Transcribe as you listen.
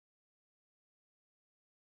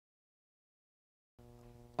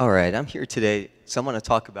All right, I'm here today, so I want to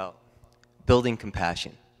talk about building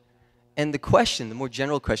compassion. And the question, the more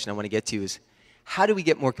general question I want to get to is, how do we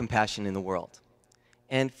get more compassion in the world?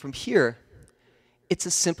 And from here, it's a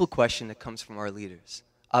simple question that comes from our leaders.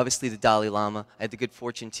 Obviously, the Dalai Lama, I had the good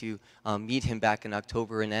fortune to meet him back in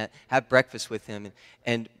October and have breakfast with him,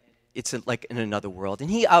 and it's like in another world. And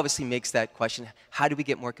he obviously makes that question, how do we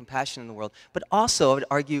get more compassion in the world? But also, I would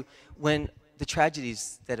argue, when the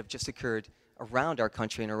tragedies that have just occurred around our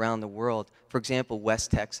country and around the world, for example,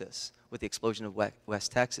 West Texas, with the explosion of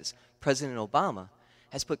West Texas, President Obama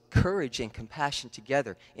has put courage and compassion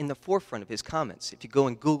together in the forefront of his comments. If you go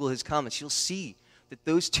and Google his comments, you'll see that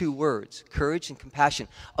those two words, courage and compassion,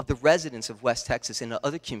 of the residents of West Texas and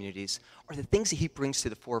other communities are the things that he brings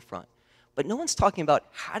to the forefront. But no one's talking about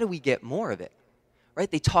how do we get more of it,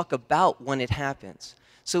 right? They talk about when it happens.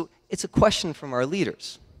 So it's a question from our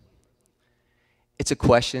leaders. It's a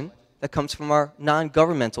question that comes from our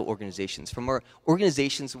non-governmental organizations, from our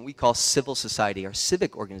organizations we call civil society, our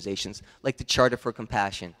civic organizations, like the Charter for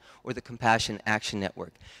Compassion or the Compassion Action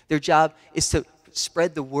Network. Their job is to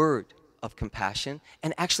spread the word of compassion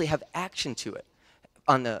and actually have action to it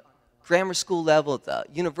on the grammar school level, the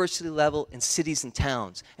university level, in cities and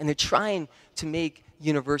towns. And they're trying to make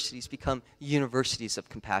universities become universities of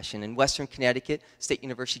compassion. And Western Connecticut State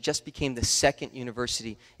University just became the second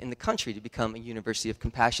university in the country to become a university of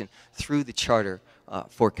compassion through the Charter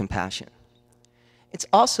for Compassion. It's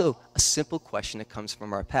also a simple question that comes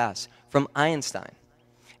from our past, from Einstein.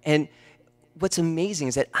 And what's amazing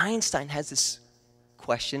is that Einstein has this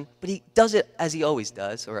question, but he does it as he always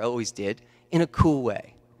does, or always did, in a cool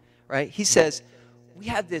way, right? He says, we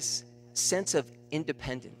have this sense of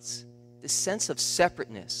independence, this sense of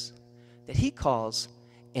separateness that he calls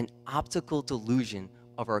an optical delusion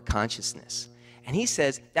of our consciousness. And he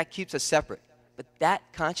says that keeps us separate. But that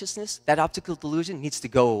consciousness, that optical delusion, needs to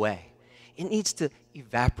go away. It needs to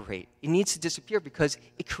evaporate. It needs to disappear because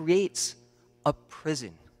it creates a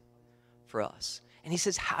prison for us. And he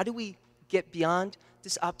says, how do we get beyond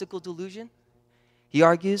this optical delusion? He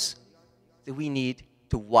argues that we need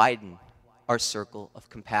to widen our circle of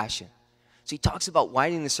compassion. So he talks about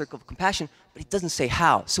widening the circle of compassion, but he doesn't say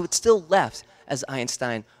how. So it's still left, as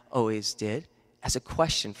Einstein always did, as a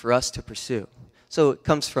question for us to pursue. So it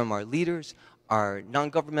comes from our leaders, our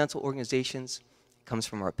non-governmental organizations, it comes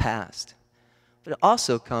from our past. But it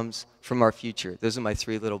also comes from our future. Those are my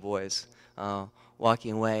three little boys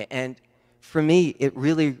walking away. And for me, it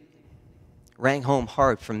really rang home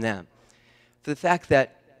hard from them. For the fact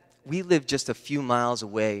that we live just a few miles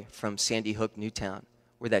away from Sandy Hook, Newtown,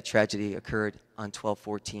 where that tragedy occurred on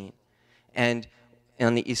 12/14. And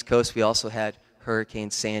on the East Coast, we also had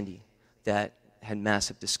Hurricane Sandy that had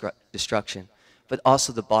massive destruction, but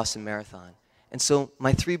also the Boston Marathon. And so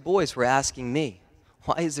my three boys were asking me,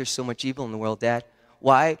 why is there so much evil in the world, Dad?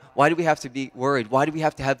 Why do we have to be worried? Why do we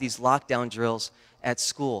have to have these lockdown drills at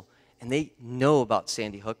school? And they know about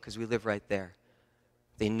Sandy Hook because we live right there.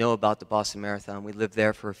 They know about the Boston Marathon. We lived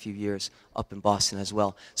there for a few years up in Boston as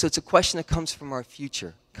well. So it's a question that comes from our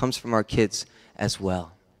future, comes from our kids as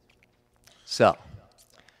well. So,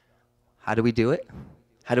 how do we do it?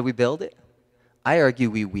 How do we build it? I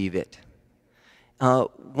argue we weave it.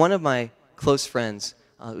 One of my close friends,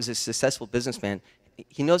 who's a successful businessman,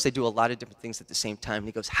 he knows I do a lot of different things at the same time. And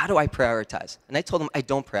he goes, how do I prioritize? And I told him I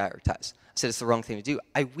don't prioritize. I said it's the wrong thing to do.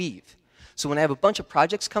 I weave. So when I have a bunch of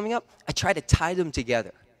projects coming up, I try to tie them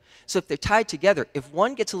together. So if they're tied together, if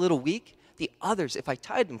one gets a little weak, the others, if I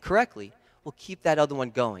tied them correctly, will keep that other one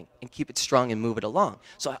going and keep it strong and move it along.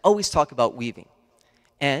 So I always talk about weaving.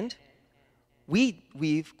 And we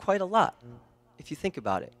weave quite a lot, if you think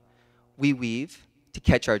about it. We weave to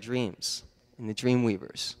catch our dreams in the Dream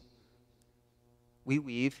Weavers. We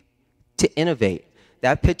weave to innovate.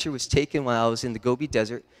 That picture was taken while I was in the Gobi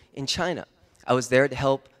Desert in China. I was there to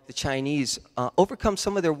help the Chinese overcome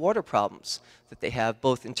some of their water problems that they have,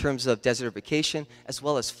 both in terms of desertification as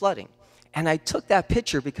well as flooding. And I took that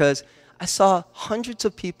picture because I saw hundreds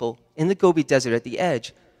of people in the Gobi Desert at the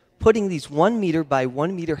edge putting these 1 meter by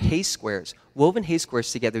 1 meter hay squares, woven hay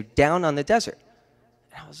squares together down on the desert.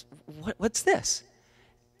 And I was, what's this?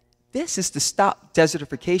 This is to stop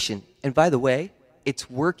desertification. And by the way, it's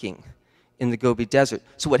working in the Gobi Desert.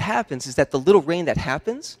 So what happens is that the little rain that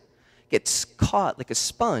happens gets caught like a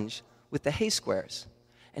sponge with the hay squares.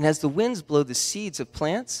 And as the winds blow the seeds of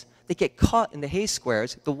plants, they get caught in the hay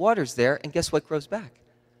squares, the water's there, and guess what grows back?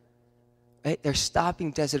 Right? They're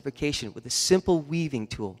stopping desertification with a simple weaving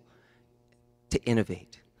tool to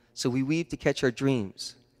innovate. So we weave to catch our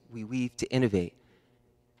dreams. We weave to innovate.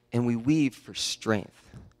 And we weave for strength.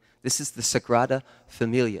 This is the Sagrada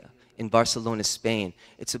Familia in Barcelona, Spain.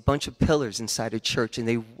 It's a bunch of pillars inside a church,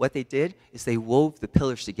 and what they did is they wove the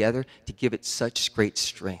pillars together to give it such great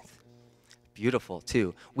strength. Beautiful,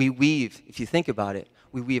 too. We weave, if you think about it,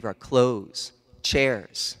 we weave our clothes,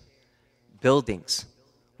 chairs, buildings.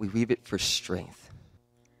 We weave it for strength.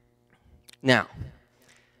 Now,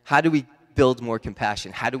 how do we build more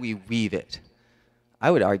compassion? How do we weave it? I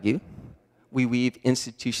would argue we weave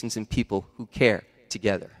institutions and people who care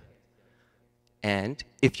together. And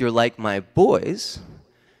if you're like my boys,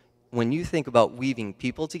 when you think about weaving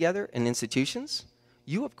people together in institutions,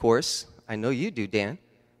 you, of course, I know you do, Dan,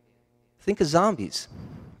 think of zombies,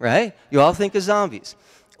 right? You all think of zombies.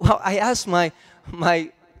 Well, I asked my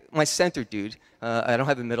center dude, I don't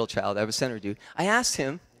have a middle child, I have a center dude, I asked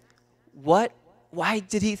him, why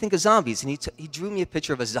did he think of zombies? And he drew me a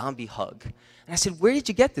picture of a zombie hug. And I said, where did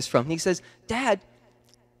you get this from? And he says, Dad,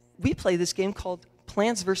 we play this game called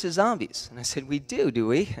Plants vs. Zombies. And I said, we do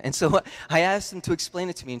we? And so I asked him to explain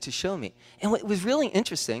it to me and to show me. And what was really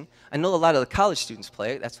interesting, I know a lot of the college students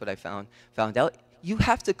play it, that's what I found out. You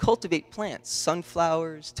have to cultivate plants,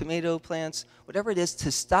 sunflowers, tomato plants, whatever it is,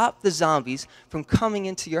 to stop the zombies from coming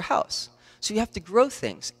into your house. So you have to grow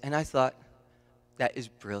things. And I thought, that is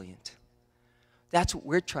brilliant. That's what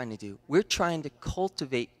we're trying to do. We're trying to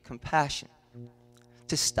cultivate compassion,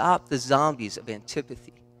 to stop the zombies of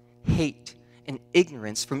antipathy, hate, and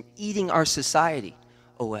ignorance from eating our society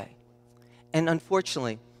away. And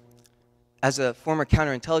unfortunately, as a former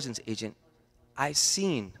counterintelligence agent, I've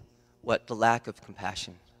seen what the lack of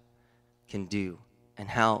compassion can do and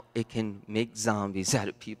how it can make zombies out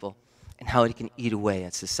of people and how it can eat away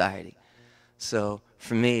at society. So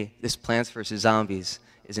for me, this Plants vs. Zombies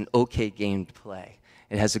is an okay game to play.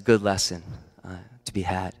 It has a good lesson to be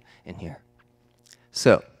had in here.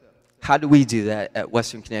 So how do we do that at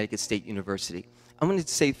Western Connecticut State University? I'm going to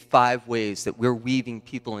say 5 ways that we're weaving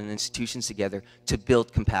people and institutions together to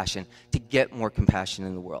build compassion, to get more compassion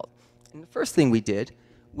in the world. And the first thing we did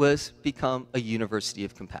was become a university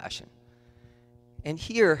of compassion. And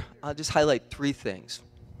here, I'll just highlight 3 things.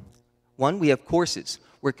 1, we have courses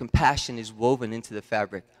where compassion is woven into the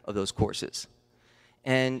fabric of those courses.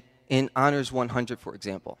 And in Honors 100, for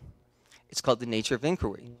example, it's called The Nature of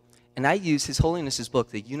Inquiry. And I use His Holiness's book,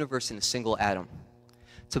 The Universe in a Single Atom,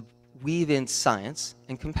 to weave in science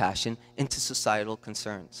and compassion into societal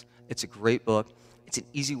concerns. It's a great book. It's an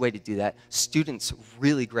easy way to do that. Students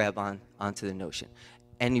really grab onto the notion.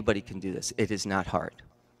 Anybody can do this. It is not hard.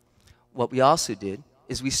 What we also did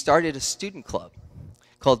is we started a student club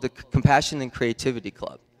called the Compassion and Creativity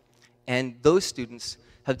Club. And those students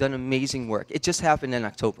have done amazing work. It just happened in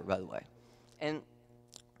October, by the way. And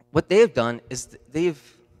what they have done is they've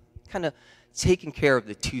kind of taken care of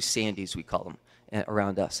the 2 Sandys, we call them,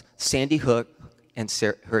 around us. Sandy Hook and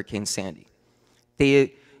Hurricane Sandy.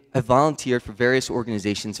 They have volunteered for various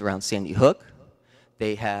organizations around Sandy Hook.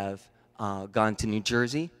 They have gone to New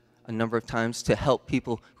Jersey a number of times to help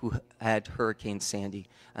people who had Hurricane Sandy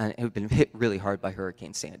and have been hit really hard by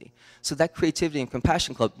Hurricane Sandy. So that Creativity and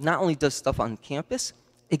Compassion Club not only does stuff on campus,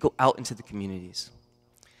 they go out into the communities.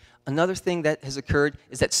 Another thing that has occurred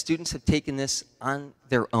is that students have taken this on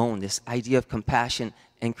their own, this idea of compassion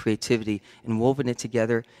and creativity, and woven it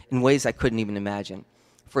together in ways I couldn't even imagine.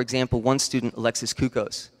 For example, one student, Alexis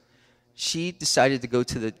Kukos, she decided to go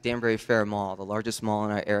to the Danbury Fair Mall, the largest mall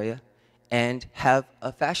in our area, and have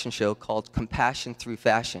a fashion show called Compassion Through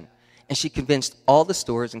Fashion. And she convinced all the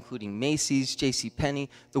stores, including Macy's, JCPenney,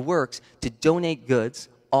 the works, to donate goods,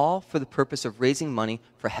 all for the purpose of raising money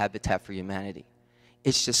for Habitat for Humanity.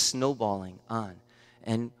 It's just snowballing on.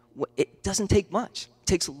 And it doesn't take much. It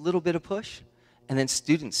takes a little bit of push, and then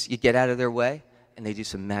students, you get out of their way, and they do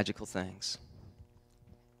some magical things.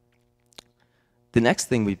 The next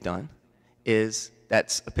thing we've done is,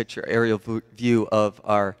 that's a picture, aerial view of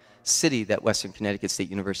our city that Western Connecticut State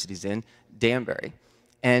University is in, Danbury.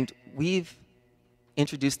 And we've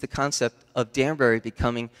introduced the concept of Danbury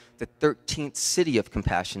becoming the 13th city of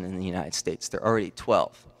compassion in the United States. There are already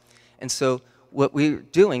 12. And so what we're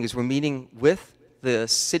doing is we're meeting with the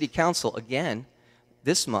city council again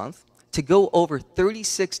this month to go over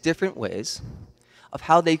 36 different ways of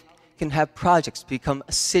how they can have projects become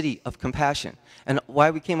a city of compassion. And why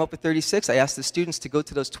we came up with 36, I asked the students to go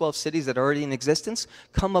to those 12 cities that are already in existence,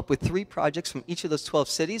 come up with 3 projects from each of those 12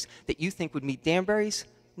 cities that you think would meet Danbury's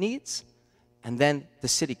needs, and then the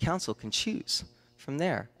city council can choose from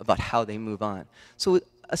there about how they move on. So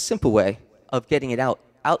a simple way of getting it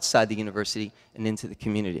outside the university and into the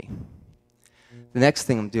community. The next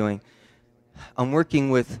thing I'm doing, I'm working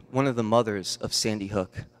with one of the mothers of Sandy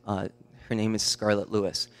Hook. Her name is Scarlett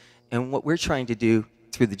Lewis. And what we're trying to do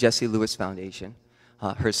through the Jesse Lewis Foundation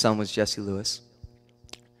her son was Jesse Lewis,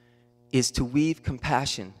 is to weave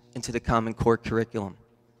compassion into the Common Core curriculum.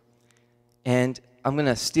 And I'm going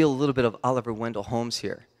to steal a little bit of Oliver Wendell Holmes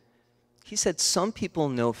here. He said, some people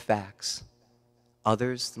know facts,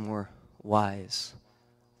 others, the more wise,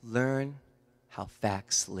 learn how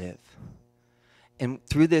facts live. And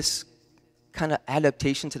through this kind of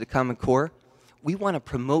adaptation to the Common Core, we want to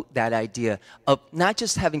promote that idea of not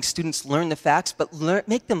just having students learn the facts, but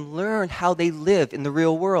make them learn how they live in the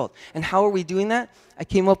real world. And how are we doing that? I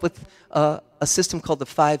came up with a system called the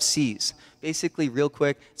 5 C's. Basically, real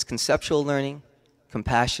quick, it's conceptual learning,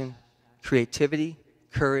 compassion, creativity,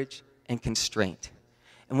 courage, and constraint.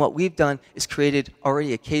 And what we've done is created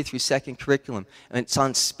already a K through 2nd curriculum, and it's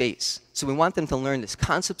on space. So we want them to learn this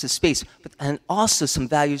concept of space, and also some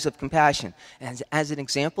values of compassion. And as an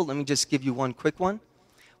example, let me just give you one quick one.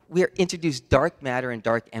 We introduced dark matter and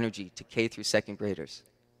dark energy to K through 2nd graders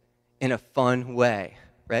in a fun way,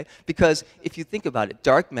 right? Because if you think about it,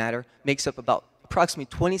 dark matter makes up about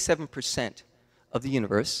approximately 27% of the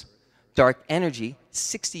universe. Dark energy,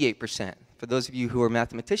 68%. For those of you who are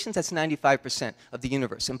mathematicians, that's 95% of the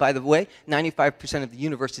universe. And by the way, 95% of the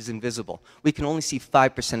universe is invisible. We can only see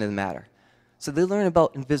 5% of the matter. So they learn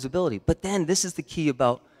about invisibility. But then this is the key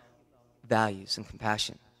about values and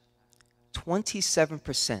compassion.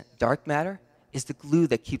 27% dark matter is the glue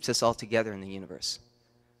that keeps us all together in the universe.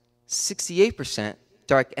 68%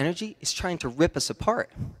 dark energy is trying to rip us apart.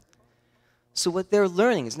 So what they're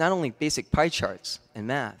learning is not only basic pie charts and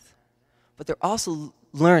math, but they're also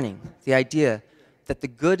learning the idea that the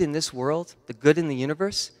good in this world, the good in the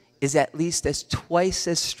universe, is at least twice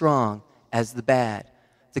as strong as the bad.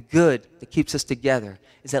 The good that keeps us together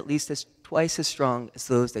is at least twice as strong as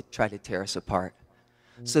those that try to tear us apart.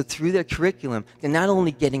 So through their curriculum, they're not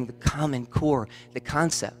only getting the Common Core, the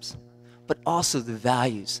concepts, but also the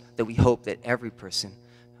values that we hope that every person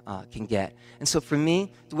can get. And so for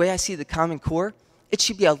me, the way I see the Common Core, it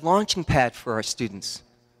should be a launching pad for our students,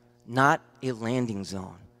 not a landing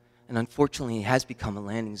zone. And unfortunately, it has become a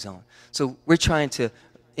landing zone. So we're trying to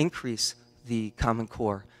increase the Common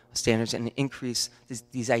Core standards and increase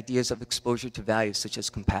these ideas of exposure to values such as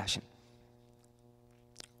compassion.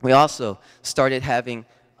 We also started having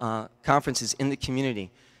conferences in the community.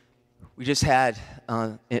 We just had,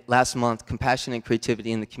 last month, Compassion and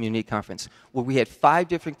Creativity in the Community Conference, where we had 5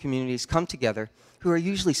 different communities come together who are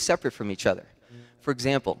usually separate from each other. For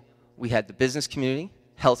example, we had the business community,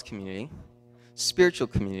 health community, spiritual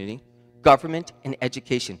community, government, and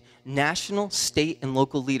education. National, state, and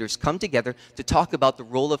local leaders come together to talk about the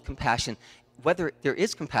role of compassion, whether there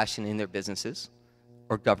is compassion in their businesses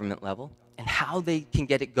or government level, and how they can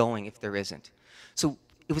get it going if there isn't. So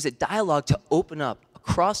it was a dialogue to open up, a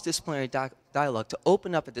cross-disciplinary dialogue to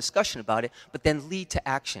open up a discussion about it, but then lead to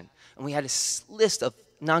action. And we had a list of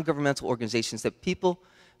non-governmental organizations that people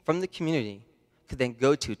from the community could then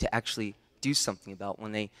go to actually do something about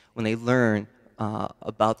when they learn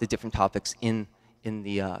about the different topics in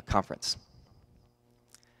the conference.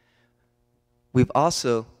 We've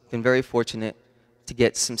also been very fortunate to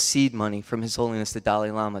get some seed money from His Holiness the Dalai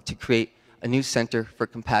Lama to create a new center for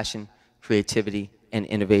compassion, creativity, and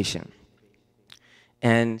innovation.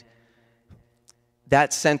 And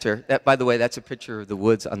that center, by the way, that's a picture of the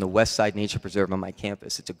woods on the West Side Nature Preserve on my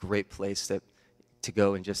campus. It's a great place to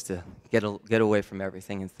go and just to get away from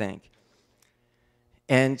everything and think.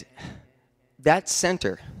 And that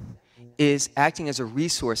center is acting as a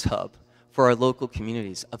resource hub for our local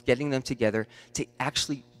communities, of getting them together to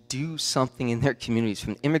actually do something in their communities,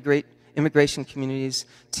 from immigration communities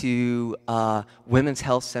to Women's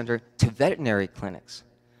Health Center to veterinary clinics.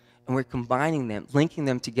 And we're combining them, linking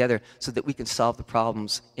them together so that we can solve the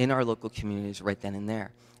problems in our local communities right then and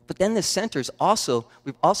there. But then the centers also,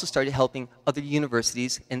 we've also started helping other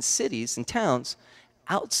universities and cities and towns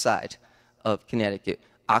outside of Connecticut.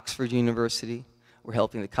 Oxford University, we're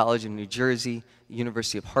helping the College of New Jersey, the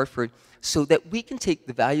University of Hartford, so that we can take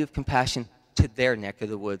the value of compassion to their neck of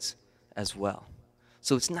the woods as well.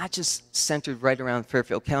 So it's not just centered right around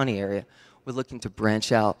Fairfield County area. We're looking to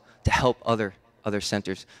branch out to help other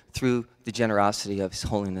centers through the generosity of His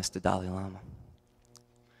Holiness the Dalai Lama.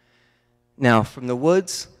 Now, from the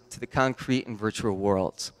woods to the concrete and virtual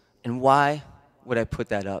worlds. And why would I put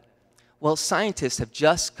that up? Well, scientists have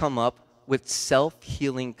just come up with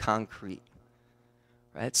self-healing concrete.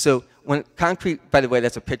 Right? So when concrete, by the way,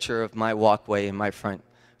 that's a picture of my walkway in my front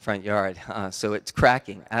yard. So it's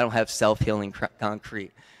cracking. I don't have self-healing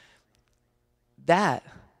concrete. That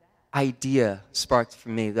idea sparked for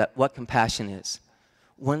me that what compassion is.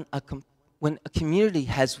 When a community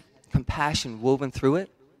has compassion woven through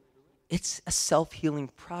it, it's a self-healing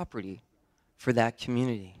property for that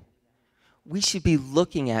community. We should be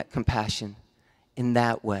looking at compassion in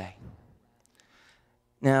that way.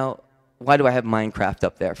 Now, why do I have Minecraft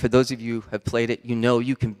up there? For those of you who have played it, you know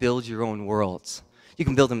you can build your own worlds. You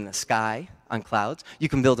can build them in the sky, on clouds. You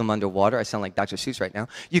can build them underwater. I sound like Dr. Seuss right now.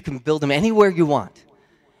 You can build them anywhere you want.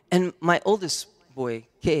 And my oldest boy,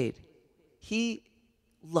 Cade, he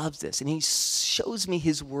loves this, and he shows me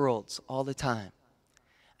his worlds all the time.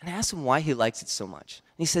 And I asked him why he likes it so much.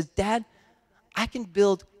 And he says, Dad, I can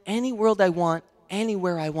build any world I want,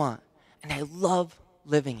 anywhere I want. And I love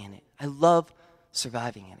living in it. I love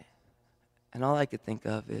surviving in it. And all I could think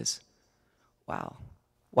of is, wow,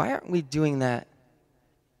 why aren't we doing that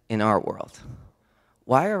in our world?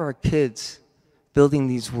 Why are our kids building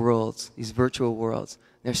these worlds, these virtual worlds?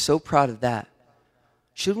 They're so proud of that.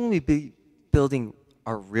 Shouldn't we be building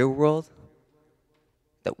our real world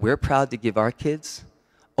that we're proud to give our kids?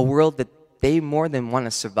 A world that they more than want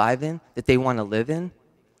to survive in, that they want to live in?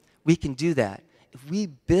 We can do that if we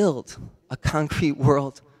build a concrete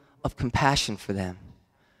world of compassion for them.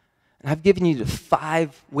 And I've given you the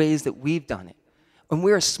 5 ways that we've done it. And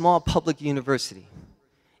we're a small public university.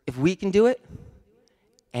 If we can do it,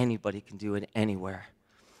 anybody can do it anywhere.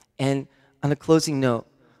 And on a closing note,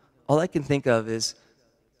 all I can think of is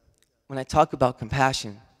when I talk about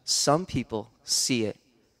compassion, some people see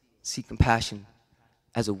compassion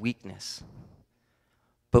as a weakness.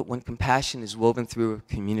 But when compassion is woven through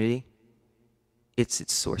a community, it's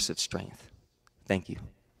its source of strength. Thank you.